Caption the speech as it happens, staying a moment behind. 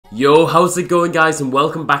Yo, how's it going, guys, and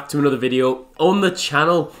welcome back to another video on the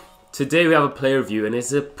channel. Today we have a player review and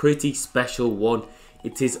it's a pretty special one.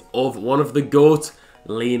 It is of one of the GOAT,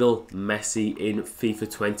 Lionel Messi in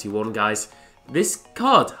FIFA 21, guys. This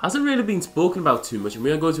card hasn't really been spoken about too much and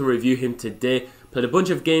we are going to review him today. Played a bunch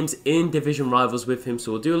of games in division rivals with him,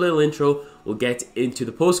 so we'll do a little intro. We'll get into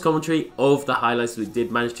the post commentary of the highlights we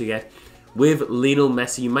did manage to get with Lionel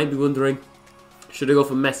Messi. You might be wondering, should I go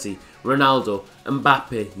for Messi, Ronaldo,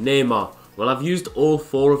 Mbappe, Neymar? Well, I've used all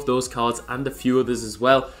four of those cards and a few others as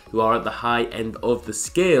well who are at the high end of the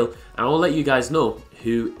scale, and I'll let you guys know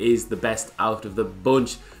who is the best out of the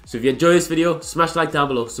bunch. So if you enjoy this video, smash the like down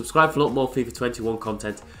below, subscribe for a lot more FIFA 21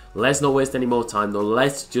 content. Let's not waste any more time though,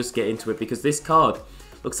 let's just get into it because this card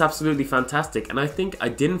looks absolutely fantastic, and I think I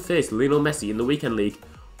didn't face Lionel Messi in the Weekend League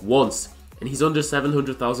once, and he's under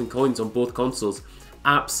 700,000 coins on both consoles.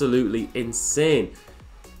 Absolutely insane.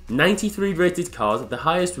 93 rated card, the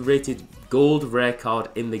highest rated gold rare card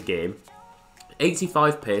in the game.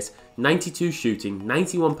 85 pace, 92 shooting,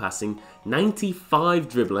 91 passing, 95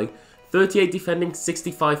 dribbling, 38 defending,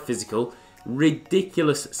 65 physical.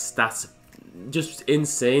 Ridiculous stats, just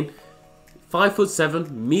insane. 5'7",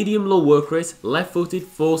 medium low work rate, left footed,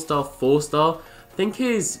 4-star, 4-star. I think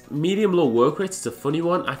his medium low work rate is a funny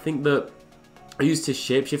one. I think that I used his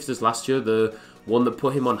shapeshifters last year, the one that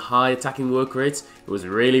put him on high attacking work rates. It was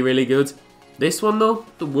really good. This one though,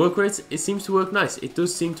 the work rate, it seems to work nice. It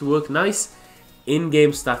does seem to work nice. In-game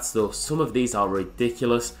stats though, some of these are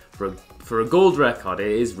ridiculous. For a gold rare card, it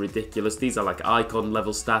is ridiculous. These are like icon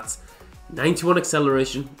level stats. 91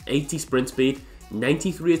 acceleration, 80 sprint speed,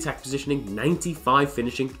 93 attack positioning, 95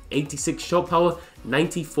 finishing, 86 shot power,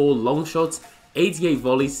 94 long shots, 88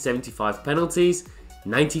 volleys, 75 penalties,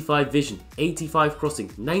 95 vision, 85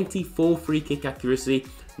 crossing, 94 free kick accuracy,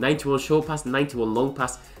 91 short pass, 91 long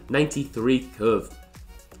pass, 93 curve.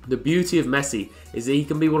 The beauty of Messi is that he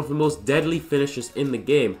can be one of the most deadly finishers in the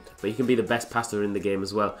game, but he can be the best passer in the game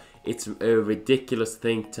as well. It's a ridiculous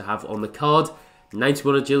thing to have on the card.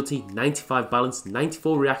 91 agility, 95 balance,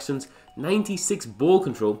 94 reactions, 96 ball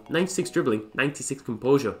control, 96 dribbling, 96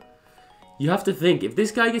 composure. You have to think, if this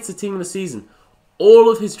guy gets a team of the season,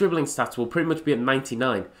 all of his dribbling stats will pretty much be at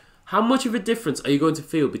 99. How much of a difference are you going to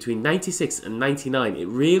feel between 96 and 99? It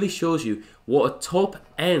really shows you what a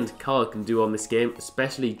top-end card can do on this game,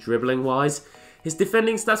 especially dribbling-wise. His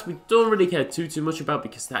defending stats we don't really care too much about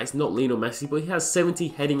because that is not Lionel Messi, but he has 70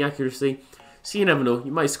 heading accuracy, so you never know,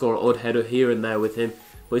 you might score an odd header here and there with him.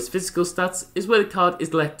 But his physical stats is where the card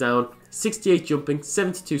is let down. 68 jumping,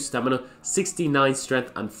 72 stamina, 69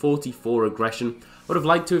 strength and 44 aggression. Would have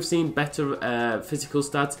liked to have seen better physical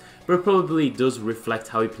stats, but it probably does reflect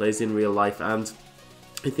how he plays in real life, and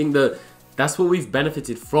I think that that's what we've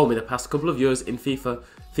benefited from in the past couple of years in FIFA.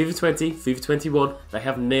 FIFA 20, FIFA 21, they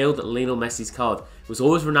have nailed Lionel Messi's card. It was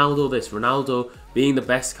always Ronaldo this, Ronaldo being the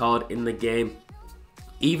best card in the game.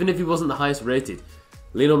 Even if he wasn't the highest rated,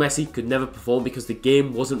 Lionel Messi could never perform because the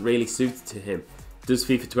game wasn't really suited to him. Does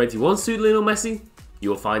FIFA 21 suit Lionel Messi?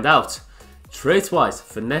 You will find out. Trait-wise,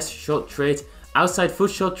 finesse shot trait, outside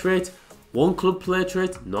foot shot trait, one club player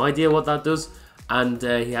trait, no idea what that does, and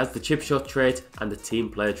he has the chip shot trait and the team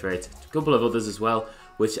player trait. A couple of others as well,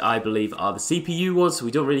 which I believe are the CPU ones, so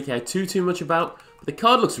we don't really care too much about. But the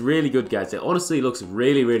card looks really good, guys. It honestly looks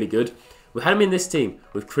really good. We had him in this team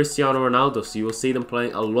with Cristiano Ronaldo, so you will see them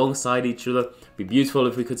playing alongside each other. It'd be beautiful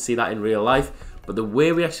if we could see that in real life, but the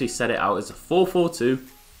way we actually set it out is a 4-4-2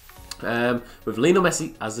 with Lionel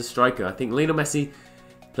Messi as the striker. I think Lionel Messi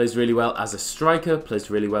plays really well as a striker, plays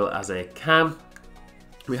really well as a cam.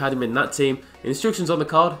 We had him in that team. Instructions on the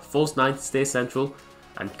card: false 9, stay central,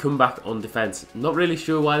 and come back on defense. Not really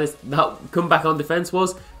sure why that come back on defense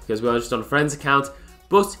was, because we are just on a friend's account,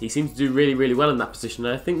 but he seems to do really well in that position.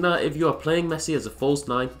 And I think that if you are playing Messi as a false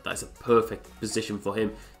 9, that's a perfect position for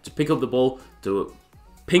him to pick up the ball, to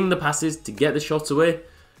ping the passes, to get the shots away.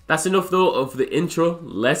 That's enough though of the intro.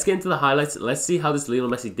 Let's get into the highlights. Let's see how this Lionel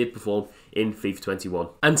Messi did perform in FIFA 21.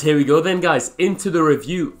 And here we go then, guys, into the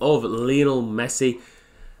review of Lionel Messi.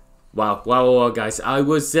 Wow, guys. I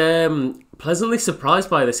was pleasantly surprised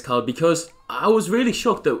by this card because I was really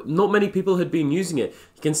shocked that not many people had been using it.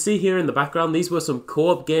 You can see here in the background, these were some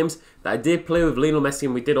co-op games that I did play with Lionel Messi,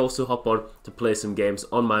 and we did also hop on to play some games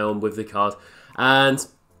on my own with the card. And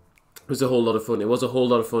it was a whole lot of fun. It was a whole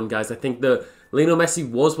lot of fun, guys. I think that Lionel Messi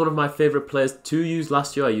was one of my favourite players to use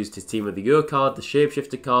last year. I used his Team of the Year card, the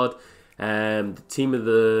Shapeshifter card, the Team of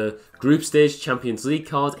the Group Stage Champions League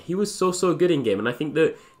card. He was so good in game, and I think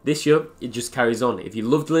that This year, it just carries on. If you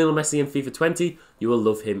loved Lionel Messi in FIFA 20, you will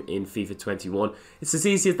love him in FIFA 21. It's as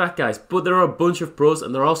easy as that, guys. But there are a bunch of pros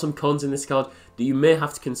and there are some cons in this card that you may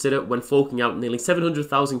have to consider when forking out nearly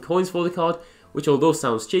 700,000 coins for the card, which although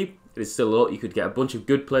sounds cheap, it is still a lot. You could get a bunch of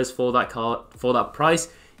good players for that card, for that price.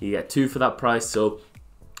 You get 2 for that price, so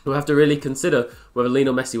we'll have to really consider whether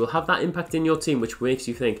Lionel Messi will have that impact in your team, which makes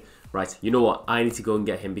you think, right, you know what, I need to go and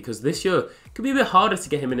get him, because this year it could be a bit harder to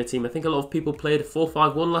get him in a team. I think a lot of people played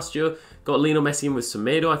 4-5-1 last year, got Lionel Messi in with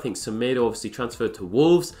Semedo. I think Semedo obviously transferred to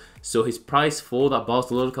Wolves, so his price for that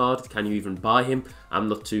Barcelona card, can you even buy him? I'm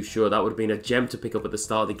not too sure. That would have been a gem to pick up at the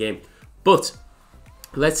start of the game. But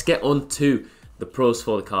let's get on to the pros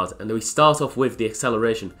for the card, and we start off with the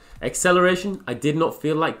acceleration. Acceleration, I did not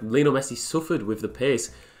feel like Lionel Messi suffered with the pace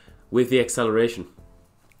with the acceleration.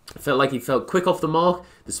 I felt like he felt quick off the mark.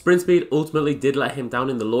 The sprint speed ultimately did let him down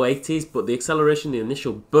in the low 80s, but the acceleration, the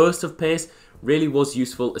initial burst of pace, really was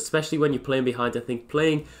useful, especially when you're playing behind. I think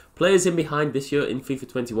playing players in behind this year in FIFA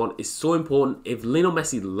 21 is so important. If Lionel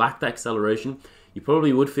Messi lacked that acceleration, you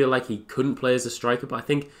probably would feel like he couldn't play as a striker, but I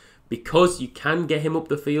think because you can get him up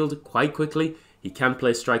the field quite quickly, he can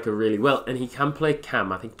play striker really well, and he can play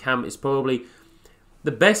cam. I think cam is probably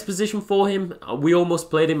the best position for him. We almost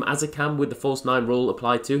played him as a cam with the false 9 role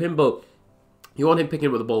applied to him, but you want him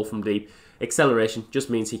picking up the ball from deep. Acceleration just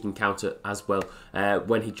means he can counter as well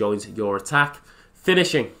when he joins your attack.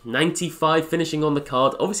 Finishing, 95 finishing on the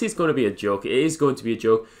card. Obviously, it's going to be a joke. It is going to be a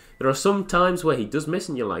joke. There are some times where he does miss,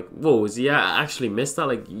 and you're like, whoa, has he actually missed that?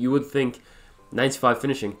 Like, you would think 95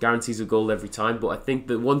 finishing guarantees a goal every time, but I think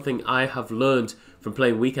the one thing I have learned from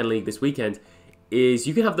playing Weekend League this weekend is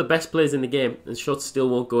you can have the best players in the game and shots still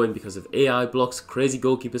won't go in because of AI blocks, crazy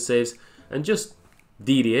goalkeeper saves, and just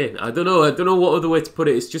DDA. I don't know what other way to put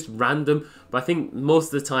it. It's just random, but I think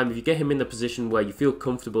most of the time if you get him in the position where you feel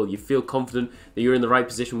comfortable, you feel confident that you're in the right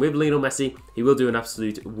position with Lionel Messi, he will do an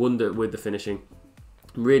absolute wonder with the finishing.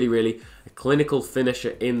 Really a clinical finisher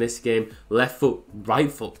in this game. Left foot,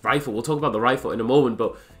 right foot. We'll talk about the right foot in a moment,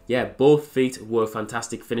 but yeah, both feet were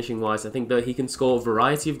fantastic finishing wise. I think that he can score a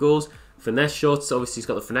variety of goals. Finesse shots, obviously he's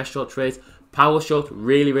got the finesse shot trait. Power shot,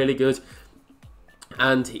 really good.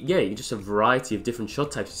 And yeah, just a variety of different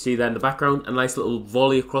shot types. You see there in the background, a nice little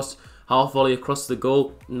volley across, half volley across the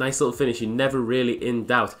goal. Nice little finish, you're never really in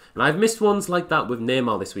doubt. And I've missed ones like that with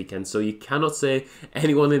Neymar this weekend, so you cannot say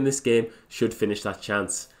anyone in this game should finish that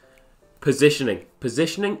chance. Positioning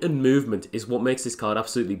and movement is what makes this card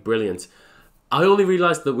absolutely brilliant. I only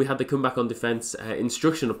realised that we had the comeback on defence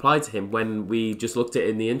instruction applied to him when we just looked at it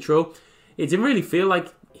in the intro. It didn't really feel like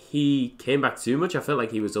he came back too much. I felt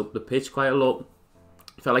like he was up the pitch quite a lot.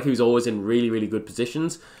 I felt like he was always in really good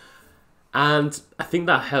positions. And I think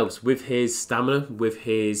that helps with his stamina, with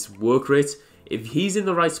his work rate. If he's in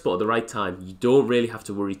the right spot at the right time, you don't really have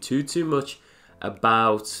to worry too much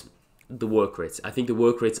about the work rates. I think the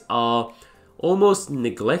work rates are almost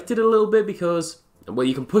neglected a little bit because, well,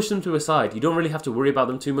 you can push them to a side. You don't really have to worry about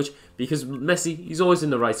them too much because Messi, he's always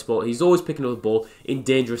in the right spot. He's always picking up the ball in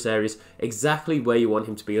dangerous areas, exactly where you want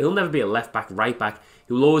him to be. He'll never be a left back, right back.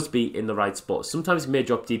 He'll always be in the right spot. Sometimes he may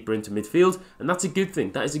drop deeper into midfield, and that's a good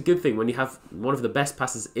thing. That is a good thing when you have one of the best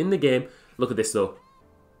passes in the game. Look at this though.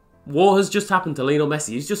 What has just happened to Lionel Messi?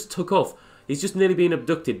 He's just took off. He's just nearly been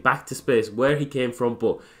abducted back to space where he came from.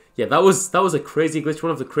 But yeah, that was a crazy glitch.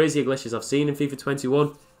 One of the crazier glitches I've seen in FIFA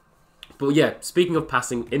 21. But yeah, speaking of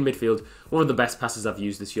passing in midfield, one of the best passes I've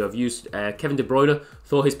used this year. I've used Kevin De Bruyne.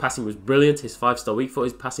 Thought his passing was brilliant. His 5-star week for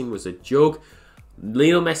his passing was a joke.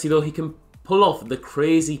 Lionel Messi though, he can pull off the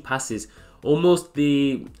crazy passes. Almost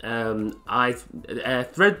the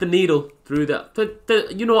thread the needle through the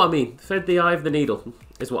you know what I mean. Thread the eye of the needle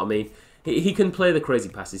is what I mean. He can play the crazy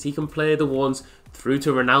passes. He can play the ones through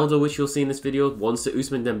to Ronaldo, which you'll see in this video. Ones to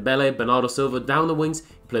Ousmane Dembele, Bernardo Silva down the wings. He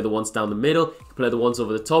can play the ones down the middle. He can play the ones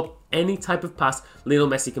over the top. Any type of pass Lionel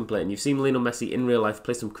Messi can play. And you've seen Lionel Messi in real life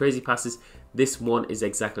play some crazy passes. This one is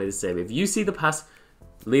exactly the same. If you see the pass,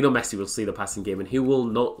 Lionel Messi will see the passing game and he will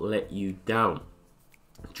not let you down.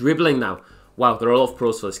 Dribbling now. Wow, there are a lot of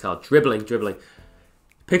pros for this card. Dribbling.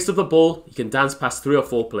 Picks up the ball, he can dance past 3 or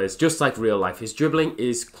 4 players, just like real life. His dribbling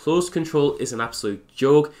is close control, is an absolute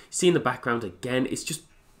joke. See in the background again, it's just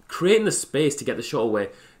creating the space to get the shot away.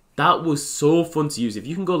 That was so fun to use. If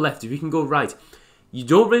you can go left, if you can go right, you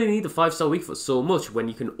don't really need the 5-star weak foot so much when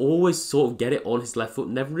you can always sort of get it on his left foot.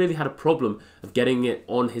 Never really had a problem of getting it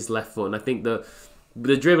on his left foot. And I think the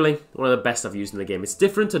dribbling, one of the best I've used in the game. It's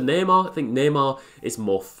different to Neymar. I think Neymar is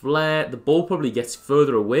more flair. The ball probably gets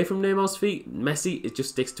further away from Neymar's feet. Messi, it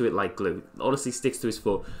just sticks to it like glue. Honestly, sticks to his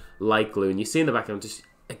foot like glue. And you see in the background, just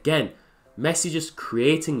again, Messi just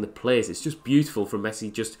creating the plays. It's just beautiful from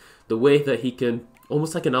Messi, just the way that he can,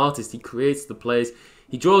 almost like an artist, he creates the plays.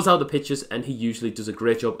 He draws out the pitches and he usually does a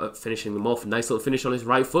great job at finishing them off. Nice little finish on his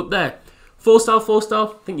right foot there. 4-star, 4-star.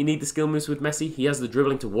 I think you need the skill moves with Messi. He has the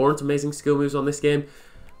dribbling to warrant amazing skill moves on this game.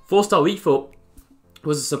 4-star weak foot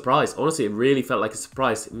was a surprise. Honestly, it really felt like a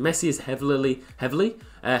surprise. Messi is heavily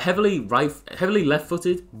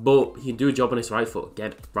left-footed, but he can do a job on his right foot.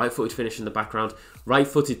 Again, right-footed finish in the background.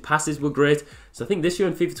 Right-footed passes were great. So I think this year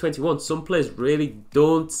in FIFA 21, some players really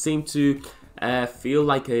don't seem to feel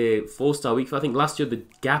like a 4-star weak foot. I think last year the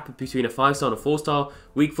gap between a 5-star and a 4-star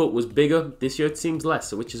weak foot was bigger. This year it seems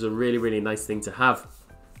less, which is a really, really nice thing to have.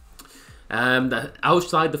 The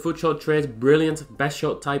outside the foot shot trade, brilliant, best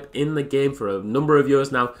shot type in the game for a number of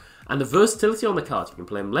years now. And the versatility on the card, you can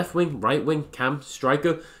play him left wing, right wing, cam,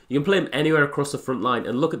 striker. You can play him anywhere across the front line.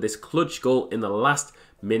 And look at this clutch goal in the last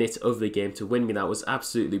minute of the game to win me. That was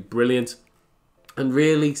absolutely brilliant. And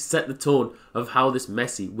really set the tone of how this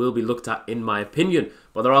Messi will be looked at, in my opinion.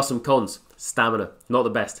 But there are some cons. Stamina, not the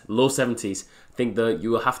best. Low 70s. I think that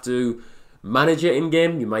you will have to manage it in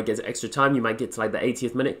game. You might get extra time. You might get to like the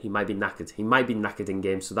 80th minute. He might be knackered. He might be knackered in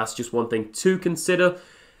game. So that's just one thing to consider.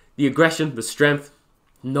 The aggression, the strength,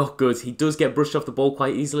 not good. He does get brushed off the ball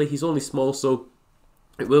quite easily. He's only small, so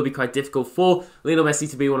it will be quite difficult for Lionel Messi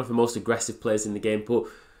to be one of the most aggressive players in the game. But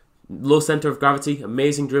low centre of gravity,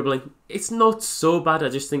 amazing dribbling. It's not so bad. I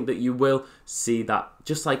just think that you will see that,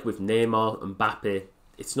 just like with Neymar and Mbappe,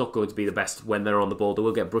 it's not going to be the best when they're on the ball. They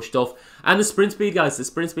will get brushed off. And the sprint speed, guys, the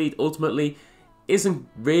sprint speed ultimately isn't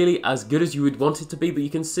really as good as you would want it to be. But you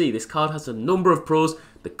can see this card has a number of pros.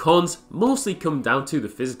 The cons mostly come down to the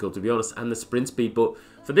physical, to be honest, and the sprint speed. But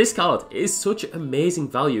for this card, it is such amazing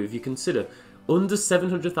value if you consider under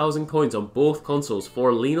 700,000 coins on both consoles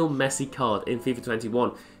for a Lionel Messi card in FIFA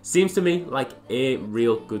 21. Seems to me like a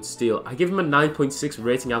real good steal. I give him a 9.6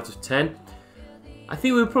 rating out of 10. I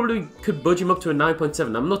think we probably could budge him up to a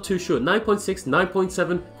 9.7. I'm not too sure. 9.6,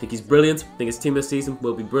 9.7. I think he's brilliant. I think his team of the season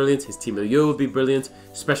will be brilliant. His team of the year will be brilliant.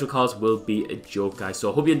 Special cards will be a joke, guys. So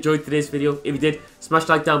I hope you enjoyed today's video. If you did, smash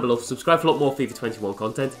like down below. Subscribe for a lot more FIFA 21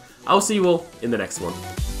 content. I'll see you all in the next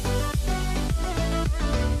one.